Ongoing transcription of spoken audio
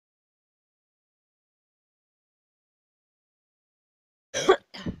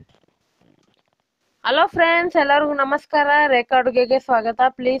Hello friends, ಎಲ್ಲರಿಗೂ ನಮಸ್ಕಾರ. ರೇಖಾ ಅಡುಗೆಗೆ ಸ್ವಾಗತ.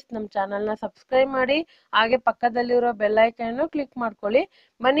 ಪ್ಲೀಸ್ ನಮ್ಮ ಚಾನಲ್ನ ಸಬ್ಸ್ಕ್ರೈಬ್ ಮಾಡಿ, ಹಾಗೆ ಪಕ್ಕದಲ್ಲಿರೋ ಬೆಲ್ ಐಕನ್ ಕ್ಲಿಕ್ ಮಾಡ್ಕೊಳ್ಳಿ.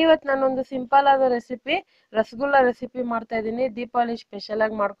 ಬನ್ನಿ, ಇವತ್ತು ನಾನೊಂದು ಸಿಂಪಲ್ ಆದ ರೆಸಿಪಿ ರಸಗುಲ್ಲ ರೆಸಿಪಿ ಮಾಡ್ತಾ ಇದ್ದೀನಿ. ದೀಪಾವಳಿ ಸ್ಪೆಷಲ್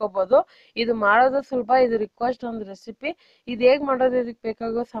ಆಗಿ ಮಾಡ್ಕೋಬಹುದು. ಇದು ಮಾಡೋದು ಸುಲಭ. ಇದು ರಿಕ್ವೆಸ್ಟ್ ಒಂದು ರೆಸಿಪಿ. ಇದು ಹೇಗೆ ಮಾಡೋದು, ಇದಕ್ಕೆ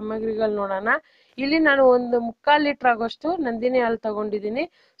ಬೇಕಾಗೋ ಸಾಮಗ್ರಿಗಳು ನೋಡೋಣ. ಇಲ್ಲಿ ನಾನು ಒಂದು 3/4 ಲೀಟರ್ ಆಗೋಷ್ಟು ನಂದಿನಿ ಹಾಲು ತಗೊಂಡಿದ್ದೀನಿ.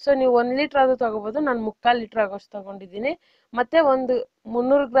 ಸೊ ನೀವು 1 ಲೀಟರ್ ಆದ್ರೂ ತಗೋಬಹುದು. ನಾನು 3/4 ಲೀಟರ್ ಆಗೋಷ್ಟು ತಗೊಂಡಿದ್ದೀನಿ. ಮತ್ತೆ ಒಂದು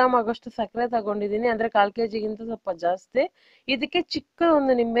 300 ಗ್ರಾಮ್ ಆಗೋಷ್ಟು ಸಕ್ಕರೆ ತಗೊಂಡಿದ್ದೀನಿ, ಅಂದ್ರೆ 1/4 kg ಸ್ವಲ್ಪ ಜಾಸ್ತಿ. ಇದಕ್ಕೆ ಚಿಕ್ಕ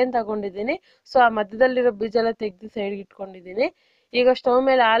ಒಂದು ನಿಂಬೆಹಣ್ಣು ತಗೊಂಡಿದ್ದೀನಿ. ಸೊ ಆ ಮಧ್ಯದಲ್ಲಿರೋ ಬೀಜ ಎಲ್ಲ ತೆಗೆದು ಸೈಡ್ಗೆ ಇಟ್ಕೊಂಡಿದ್ದೀನಿ. ಈಗ ಸ್ಟವ್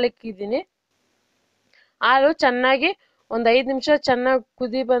ಮೇಲೆ ಹಾಲು ಇಕ್ಕಿದ್ದೀನಿ. ಹಾಲು ಚೆನ್ನಾಗಿ ಒಂದು 5 ನಿಮಿಷ ಚೆನ್ನಾಗಿ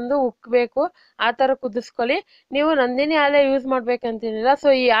ಕುದಿ ಬಂದು ಉಕ್ಕಬೇಕು. ಆ ಥರ ಕುದಿಸ್ಕೊಳ್ಳಿ. ನೀವು ನಂದಿನಿ ಹಾಲೇ ಯೂಸ್ ಮಾಡ್ಬೇಕಂತೇನಿಲ್ಲ. ಸೊ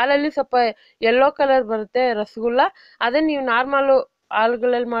ಈ ಹಾಲಲ್ಲಿ ಸ್ವಲ್ಪ ಯೆಲ್ಲೋ ಕಲರ್ ಬರುತ್ತೆ ರಸಗುಲ್ಲ. ಅದೇ ನೀವು ನಾರ್ಮಲ್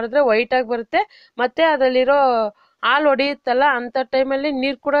ಹಾಲುಗಳಲ್ಲಿ ಮಾಡಿದ್ರೆ ವೈಟ್ ಆಗಿ ಬರುತ್ತೆ. ಮತ್ತೆ ಅದರಲ್ಲಿರೋ ಹಾಲು ಹೊಡೆಯುತ್ತಲ್ಲ, ಅಂಥ ಟೈಮಲ್ಲಿ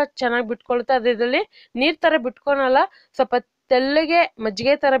ನೀರು ಕೂಡ ಚೆನ್ನಾಗಿ ಬಿಟ್ಕೊಳುತ್ತೆ. ಅದು ಇದರಲ್ಲಿ ನೀರು ಥರ ಬಿಟ್ಕೊಳಲ್ಲ, ಸ್ವಲ್ಪ ತೆಳ್ಳಗೆ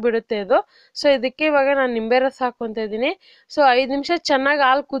ಮಜ್ಜಿಗೆ ಥರ ಬಿಡುತ್ತೆ ಇದು. ಸೊ ಇದಕ್ಕೆ ಇವಾಗ ನಾನು ನಿಂಬೆ ರಸ ಹಾಕ್ಕೊತಾ ಇದ್ದೀನಿ. ಸೊ 5 ನಿಮಿಷ ಚೆನ್ನಾಗಿ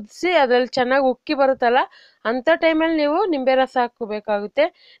ಹಾಲು ಕುದಿಸಿ ಅದರಲ್ಲಿ ಚೆನ್ನಾಗಿ ಉಕ್ಕಿ ಬರುತ್ತಲ್ಲ, ಅಂಥ ಟೈಮಲ್ಲಿ ನೀವು ನಿಂಬೆ ರಸ ಹಾಕ್ಕೋಬೇಕಾಗುತ್ತೆ.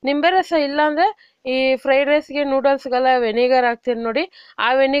 ನಿಂಬೆ ರಸ ಇಲ್ಲಾಂದರೆ ಈ ಫ್ರೈಡ್ ರೈಸ್ಗೆ ನೂಡಲ್ಸ್ಗೆಲ್ಲ ವೆನಿಗರ್ ಹಾಕ್ತೀರಿ ನೋಡಿ, ಆ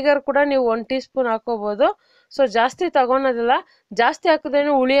ವೆನಿಗರ್ ಕೂಡ ನೀವು 1 ಟೀ ಸ್ಪೂನ್ ಹಾಕೋಬೋದು. ಸೊ ಜಾಸ್ತಿ ತಗೊಳೋದಿಲ್ಲ. ಜಾಸ್ತಿ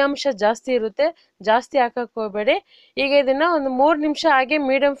ಹಾಕಿದ್ರೇನು ಹುಳಿ ಅಂಶ ಜಾಸ್ತಿ ಇರುತ್ತೆ, ಜಾಸ್ತಿ ಹಾಕಕ್ಕೆ ಹೋಗಬೇಡಿ. ಈಗ ಇದನ್ನು ಒಂದು 3 ನಿಮಿಷ ಹಾಗೆ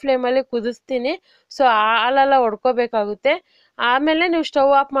ಮೀಡಿಯಂ ಫ್ಲೇಮಲ್ಲಿ ಕುದಿಸ್ತೀನಿ. ಸೊ ಹಾಲೆಲ್ಲ ಹೊಡ್ಕೋಬೇಕಾಗುತ್ತೆ. ಆಮೇಲೆ ನೀವು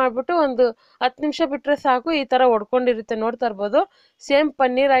ಸ್ಟವ್ ಆಫ್ ಮಾಡಿಬಿಟ್ಟು ಒಂದು 10 ನಿಮಿಷ ಬಿಟ್ಟರೆ ಸಾಕು. ಈ ಥರ ಹೊಡ್ಕೊಂಡಿರುತ್ತೆ, ನೋಡ್ತಾ ಇರ್ಬೋದು. ಸೇಮ್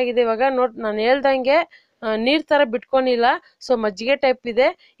ಪನ್ನೀರ್ ಆಗಿದೆ. ಇವಾಗ ನಾನು ಹೇಳ್ದಂಗೆ ನೀರು ಥರ ಬಿಟ್ಕೊಂಡಿಲ್ಲ. ಸೊ ಮಜ್ಜಿಗೆ ಟೈಪ್ ಇದೆ.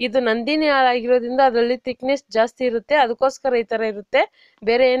 ಇದು ನಂದಿನಿ ಹಾಲಾಗಿರೋದ್ರಿಂದ ಅದರಲ್ಲಿ ಥಿಕ್ನೆಸ್ ಜಾಸ್ತಿ ಇರುತ್ತೆ, ಅದಕ್ಕೋಸ್ಕರ ಈ ಥರ ಇರುತ್ತೆ,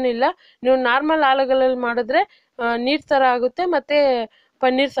 ಬೇರೆ ಏನೂ ಇಲ್ಲ. ನೀವು ನಾರ್ಮಲ್ ಹಾಲುಗಳಲ್ಲಿ ಮಾಡಿದ್ರೆ ನೀರು ಥರ ಆಗುತ್ತೆ, ಮತ್ತು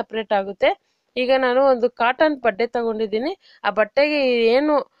ಪನ್ನೀರ್ ಸಪ್ರೇಟ್ ಆಗುತ್ತೆ. ಈಗ ನಾನು ಒಂದು ಕಾಟನ್ ಬಟ್ಟೆ ತಗೊಂಡಿದ್ದೀನಿ. ಆ ಬಟ್ಟೆಗೆ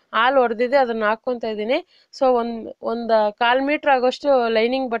ಏನು ಹಾಲು ಹೊಡೆದಿದೆ ಅದನ್ನು ಹಾಕ್ಕೊತಾ ಇದ್ದೀನಿ. ಸೊ ಒಂದು 1/4 ಮೀಟ್ರ್ ಆಗೋಷ್ಟು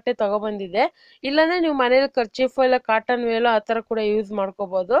ಲೈನಿಂಗ್ ಬಟ್ಟೆ ತೊಗೊಬಂದಿದ್ದೆ. ಇಲ್ಲಾಂದರೆ ನೀವು ಮನೇಲಿ ಕರ್ಚೀಫು ಇಲ್ಲ ಕಾಟನ್ ವೇಲೋ ಆ ಥರ ಕೂಡ ಯೂಸ್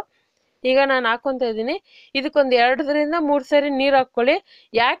ಮಾಡ್ಕೋಬೋದು. ಈಗ ನಾನು ಹಾಕ್ಕೊತಾ ಇದ್ದೀನಿ. ಇದಕ್ಕೊಂದು 2ರಿಂದ 3 ಸರಿ ನೀರು ಹಾಕ್ಕೊಳ್ಳಿ.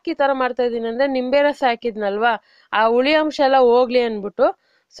 ಯಾಕೆ ಈ ಥರ ಮಾಡ್ತಾ ಇದ್ದೀನಿ ಅಂದರೆ, ನಿಂಬೆ ರಸ ಹಾಕಿದ್ನಲ್ವಾ, ಆ ಹುಳಿ ಅಂಶ ಎಲ್ಲ ಹೋಗ್ಲಿ ಅಂದ್ಬಿಟ್ಟು.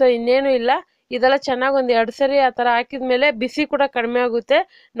 ಸೊ ಇನ್ನೇನು ಇಲ್ಲ, ಇದೆಲ್ಲ ಚೆನ್ನಾಗಿ ಒಂದು 2 ಸರಿ ಆ ಥರ ಹಾಕಿದ್ಮೇಲೆ ಬಿಸಿ ಕೂಡ ಕಡಿಮೆ ಆಗುತ್ತೆ.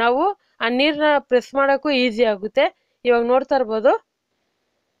 ನಾವು ಆ ನೀರನ್ನ ಪ್ರೆಸ್ ಮಾಡೋಕ್ಕೂ ಈಸಿ ಆಗುತ್ತೆ. ಇವಾಗ ನೋಡ್ತಾ ಇರ್ಬೋದು.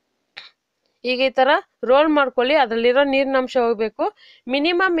 ಈಗ ಈ ಥರ ರೋಲ್ ಮಾಡ್ಕೊಳ್ಳಿ. ಅದರಲ್ಲಿರೋ ನೀರಿನ ಅಂಶ ಹೋಗಬೇಕು.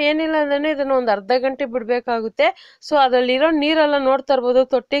 ಮಿನಿಮಮ್ ಏನಿಲ್ಲ ಅಂದ್ರೆ ಇದನ್ನು ಒಂದು ಅರ್ಧ ಗಂಟೆ ಬಿಡಬೇಕಾಗುತ್ತೆ. ಸೊ ಅದರಲ್ಲಿರೋ ನೀರೆಲ್ಲ ನೋಡ್ತಾ ಇರ್ಬೋದು,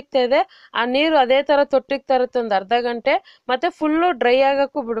 ತೊಟ್ಟಿಗ್ತಾ ಇದೆ. ಆ ನೀರು ಅದೇ ಥರ ತೊಟ್ಟಿಗ್ತಾ ಇರುತ್ತೆ ಒಂದು ಅರ್ಧ ಗಂಟೆ. ಮತ್ತು ಫುಲ್ಲು ಡ್ರೈ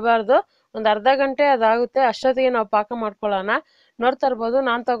ಆಗೋಕ್ಕೂ ಬಿಡಬಾರ್ದು. ಒಂದು ಅರ್ಧ ಗಂಟೆ ಅದಾಗುತ್ತೆ. ಅಷ್ಟೊತ್ತಿಗೆ ನಾವು ಪಾಕ ಮಾಡ್ಕೊಳ್ಳೋಣ. ನೋಡ್ತಾ ಇರ್ಬೋದು,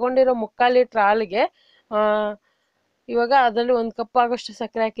 ನಾನು ತಗೊಂಡಿರೋ 3/4 ಲೀಟ್ರ್ ಹಾಲಿಗೆ ಇವಾಗ ಅದರಲ್ಲಿ 1 ಕಪ್ ಆಗೋಷ್ಟು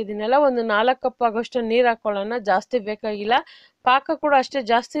ಸಕ್ಕರೆ ಹಾಕಿದ್ದೀನಲ್ಲ, ಒಂದು 4 ಕಪ್ ಆಗೋಷ್ಟು ನೀರು ಹಾಕ್ಕೊಳ್ಳೋಣ. ಜಾಸ್ತಿ ಬೇಕಾಗಿಲ್ಲ. ಪಾಕ ಕೂಡ ಅಷ್ಟೇ,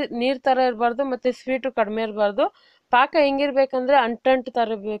 ಜಾಸ್ತಿ ನೀರು ಥರ ಇರಬಾರ್ದು ಮತ್ತು ಸ್ವೀಟು ಕಡಿಮೆ ಇರಬಾರ್ದು. ಪಾಕ ಹೆಂಗಿರ್ಬೇಕಂದ್ರೆ ಅಂಟಂಟು ಥರ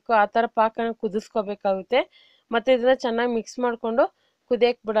ಇರಬೇಕು, ಆ ಥರ ಪಾಕನ ಕುದಿಸ್ಕೋಬೇಕಾಗುತ್ತೆ. ಮತ್ತು ಇದನ್ನು ಚೆನ್ನಾಗಿ ಮಿಕ್ಸ್ ಮಾಡಿಕೊಂಡು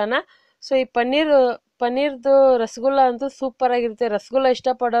ಕುದಿಯಕ್ಕೆ ಬಿಡೋಣ. ಸೊ ಈ ಪನ್ನೀರ್ದು ರಸಗುಲ್ಲ ಅಂತೂ ಸೂಪರ್ ಆಗಿರುತ್ತೆ. ರಸಗುಲ್ಲ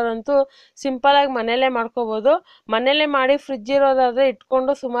ಇಷ್ಟಪಡೋರಂತೂ ಸಿಂಪಲಾಗಿ ಮನೆಯಲ್ಲೇ ಮಾಡ್ಕೋಬೋದು. ಮನೆಯಲ್ಲೇ ಮಾಡಿ ಫ್ರಿಜ್ ಇರೋದಾದರೆ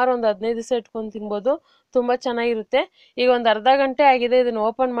ಇಟ್ಕೊಂಡು ಸುಮಾರು ಒಂದು 15 ದಿವಸ ಇಟ್ಕೊಂಡು ತಿನ್ಬೋದು. ತುಂಬ ಚೆನ್ನಾಗಿರುತ್ತೆ. ಈಗ ಒಂದು ಅರ್ಧ ಗಂಟೆ ಆಗಿದೆ. ಇದನ್ನು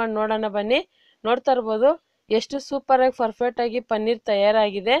ಓಪನ್ ಮಾಡಿ ನೋಡೋಣ ಬನ್ನಿ. ನೋಡ್ತಾ ಇರ್ಬೋದು ಎಷ್ಟು ಸೂಪರಾಗಿ ಪರ್ಫೆಕ್ಟಾಗಿ ಪನ್ನೀರ್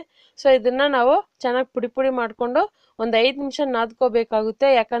ತಯಾರಾಗಿದೆ. ಸೊ ಇದನ್ನು ನಾವು ಚೆನ್ನಾಗಿ ಪುಡಿ ಮಾಡಿಕೊಂಡು ಒಂದು 5 ನಿಮಿಷ ನಾದ್ಕೋಬೇಕಾಗುತ್ತೆ.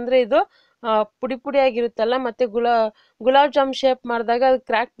 ಯಾಕಂದರೆ ಇದು ಪುಡಿ ಆಗಿರುತ್ತಲ್ಲ, ಮತ್ತು ಗುಲಾಬ್ ಜಾಮ್ ಶೇಪ್ ಮಾಡಿದಾಗ ಅದು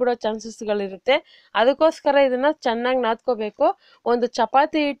ಕ್ರ್ಯಾಕ್ ಬಿಡೋ ಚಾನ್ಸಸ್ಗಳಿರುತ್ತೆ. ಅದಕ್ಕೋಸ್ಕರ ಇದನ್ನು ಚೆನ್ನಾಗಿ ನಾದ್ಕೋಬೇಕು. ಒಂದು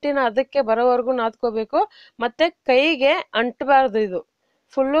ಚಪಾತಿ ಹಿಟ್ಟಿನ ಅದಕ್ಕೆ ಬರೋವರೆಗೂ ನಾದ್ಕೋಬೇಕು. ಮತ್ತು ಕೈಗೆ ಅಂಟಬಾರ್ದು. ಇದು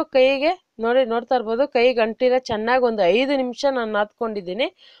ಫುಲ್ಲು ಕೈಗೆ ನೋಡ್ತಾ ಇರ್ಬೋದು, ಕೈಗೆ ಅಂಟಿಲ್ಲ. ಚೆನ್ನಾಗಿ ಒಂದು 5 ನಿಮಿಷ ನಾನು ನಾದ್ಕೊಂಡಿದ್ದೀನಿ.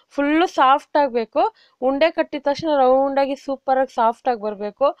 ಫುಲ್ಲು ಸಾಫ್ಟ್ ಆಗಬೇಕು. ಉಂಡೆ ಕಟ್ಟಿದ ತಕ್ಷಣ ರೌಂಡಾಗಿ ಸೂಪರಾಗಿ ಸಾಫ್ಟಾಗಿ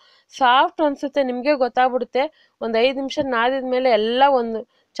ಬರಬೇಕು. ಸಾಫ್ಟ್ ಅನಿಸುತ್ತೆ, ನಿಮಗೆ ಗೊತ್ತಾಗ್ಬಿಡುತ್ತೆ. ಒಂದು 5 ನಿಮಿಷ ನಾದಿದ ಮೇಲೆ ಎಲ್ಲ ಒಂದು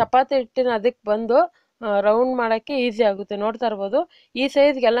ಚಪಾತಿ ಹಿಟ್ಟಿನ ಅದಕ್ಕೆ ಬಂದು ರೌಂಡ್ ಮಾಡೋಕ್ಕೆ ಈಸಿ ಆಗುತ್ತೆ. ನೋಡ್ತಾ ಇರ್ಬೋದು, ಈ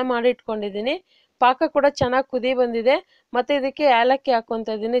ಸೈಜ್ಗೆಲ್ಲ ಮಾಡಿ ಇಟ್ಕೊಂಡಿದ್ದೀನಿ. ಪಾಕ ಕೂಡ ಚೆನ್ನಾಗಿ ಕುದಿ ಬಂದಿದೆ. ಮತ್ತು ಇದಕ್ಕೆ ಏಲಕ್ಕಿ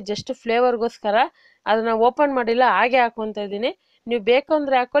ಹಾಕ್ಕೊತಾ ಇದ್ದೀನಿ, ಜಸ್ಟ್ ಫ್ಲೇವರ್ಗೋಸ್ಕರ. ಅದನ್ನು ಓಪನ್ ಮಾಡಿಲ್ಲ, ಹಾಗೆ ಹಾಕ್ಕೊತಾ ಇದ್ದೀನಿ. ನೀವು ಬೇಕು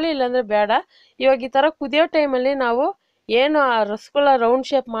ಅಂದರೆ ಹಾಕ್ಕೊಳ್ಳಿ, ಇಲ್ಲಾಂದರೆ ಬೇಡ. ಇವಾಗ ಈ ಥರ ಕುದಿಯೋ ಟೈಮಲ್ಲಿ ನಾವು ಏನು ಆ ರಸಗುಲ್ಲ ರೌಂಡ್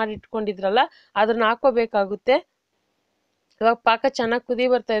ಶೇಪ್ ಮಾಡಿ ಇಟ್ಕೊಂಡಿದ್ರಲ್ಲ, ಅದನ್ನು ಹಾಕ್ಕೋಬೇಕಾಗುತ್ತೆ. ಇವಾಗ ಪಾಕ ಚೆನ್ನಾಗಿ ಕುದಿ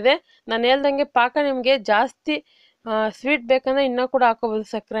ಬರ್ತಾ ಇದೆ. ನಾನು ಹೇಳ್ದಂಗೆ ಪಾಕ ನಿಮಗೆ ಜಾಸ್ತಿ ಸ್ವೀಟ್ ಬೇಕಂದರೆ ಇನ್ನೂ ಕೂಡ ಹಾಕೋಬೋದು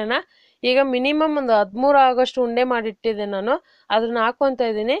ಸಕ್ಕರೆನ. ಈಗ ಮಿನಿಮಮ್ ಒಂದು 13 ಆಗೋಷ್ಟು ಉಂಡೆ ಮಾಡಿಟ್ಟಿದ್ದೆ ನಾನು, ಅದನ್ನು ಹಾಕ್ಕೊತಾ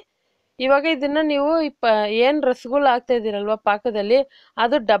ಇದ್ದೀನಿ. ಇವಾಗ ಇದನ್ನು ನೀವು ಏನು ರಸಗುಲ್ಲ ಹಾಕ್ತಾ ಇದ್ದೀರಲ್ವ ಪಾಕದಲ್ಲಿ,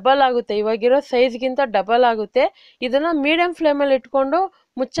 ಅದು ಡಬಲ್ ಆಗುತ್ತೆ. ಇವಾಗಿರೋ ಸೈಜ್ಗಿಂತ ಡಬಲ್ ಆಗುತ್ತೆ. ಇದನ್ನು ಮೀಡಿಯಂ ಫ್ಲೇಮಲ್ಲಿ ಇಟ್ಕೊಂಡು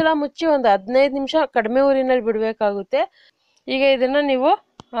ಮುಚ್ಚಳ ಮುಚ್ಚಿ ಒಂದು 15 ನಿಮಿಷ ಕಡಿಮೆ ಊರಿನಲ್ಲಿ ಬಿಡಬೇಕಾಗುತ್ತೆ. ಈಗ ಇದನ್ನು ನೀವು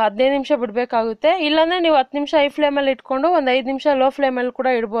 15 ನಿಮಿಷ ಬಿಡಬೇಕಾಗುತ್ತೆ. ಇಲ್ಲಾಂದರೆ ನೀವು 10 ನಿಮಿಷ ಹೈ ಫ್ಲೇಮಲ್ಲಿ ಇಟ್ಕೊಂಡು ಒಂದು 5 ನಿಮಿಷ ಲೋ ಫ್ಲೇಮಲ್ಲಿ ಕೂಡ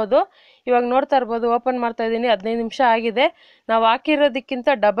ಇಡ್ಬೋದು. ಇವಾಗ ನೋಡ್ತಾ ಇರ್ಬೋದು, ಓಪನ್ ಮಾಡ್ತಾ ಇದ್ದೀನಿ, 15 ನಿಮಿಷ ಆಗಿದೆ. ನಾವು ಹಾಕಿರೋದಕ್ಕಿಂತ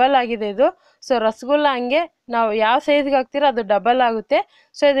ಡಬಲ್ ಆಗಿದೆ ಇದು. ಸೊ ರಸಗುಲ್ಲ ಹಂಗೆ ನಾವು ಯಾವ ಸೈಜ್ಗೆ ಹಾಕ್ತೀರೋ ಅದು ಡಬಲ್ ಆಗುತ್ತೆ.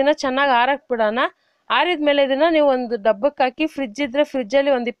 ಸೊ ಇದನ್ನು ಚೆನ್ನಾಗಿ ಆರಕ್ಕೆ ಬಿಡೋಣ. ಆರಿದ್ಮೇಲೆ ಇದನ್ನು ನೀವು ಒಂದು ಡಬ್ಬಕ್ಕೆ ಹಾಕಿ ಫ್ರಿಜ್ ಇದ್ದರೆ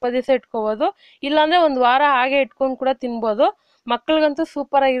ಫ್ರಿಜ್ಜಲ್ಲಿ ಒಂದು 20 ದಿವಸ ಇಟ್ಕೋಬೋದು, ಇಲ್ಲಾಂದರೆ ಒಂದು ವಾರ ಹಾಗೆ ಇಟ್ಕೊಂಡು ಕೂಡ ತಿನ್ಬೋದು. ಮಕ್ಕಳಿಗಂತೂ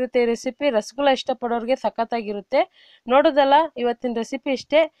ಸೂಪರ್ ಆಗಿರುತ್ತೆ ಈ ರೆಸಿಪಿ. ರಸಗುಲ್ಲ ಇಷ್ಟಪಡೋರಿಗೆ ಸಖತ್ತಾಗಿರುತ್ತೆ. ನೋಡೋದಲ್ಲ, ಇವತ್ತಿನ ರೆಸಿಪಿ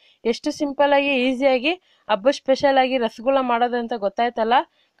ಇಷ್ಟೇ. ಎಷ್ಟು ಸಿಂಪಲ್ಲಾಗಿ ಈಸಿಯಾಗಿ ಹಬ್ಬ ಸ್ಪೆಷಲ್ ಆಗಿ ರಸಗುಲ್ಲ ಮಾಡೋದಂತ ಗೊತ್ತಾಯ್ತಲ್ಲ.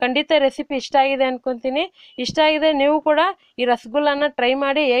 ಖಂಡಿತ ರೆಸಿಪಿ ಇಷ್ಟ ಆಗಿದೆ ಅನ್ಕೊಂತೀನಿ. ಇಷ್ಟ ಆಗಿದೆ ನೀವು ಕೂಡ ಈ ರಸಗುಲ್ಲನ ಟ್ರೈ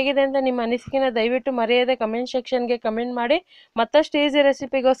ಮಾಡಿ, ಹೇಗಿದೆ ಅಂತ ನಿಮ್ಮ ಅನಿಸಿಕೆನ ದಯವಿಟ್ಟು ಮರೆಯದೆ ಕಮೆಂಟ್ ಸೆಕ್ಷನ್ಗೆ ಕಮೆಂಟ್ ಮಾಡಿ. ಮತ್ತಷ್ಟು ಈಸಿ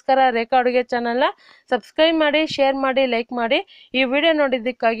ರೆಸಿಪಿಗೋಸ್ಕರ ರೇಖಾ ಅಡುಗೆ ಚಾನಲ್ನ ಸಬ್ಸ್ಕ್ರೈಬ್ ಮಾಡಿ, ಶೇರ್ ಮಾಡಿ, ಲೈಕ್ ಮಾಡಿ. ಈ ವಿಡಿಯೋ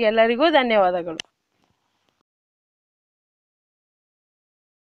ನೋಡಿದ್ದಕ್ಕಾಗಿ ಎಲ್ಲರಿಗೂ ಧನ್ಯವಾದಗಳು.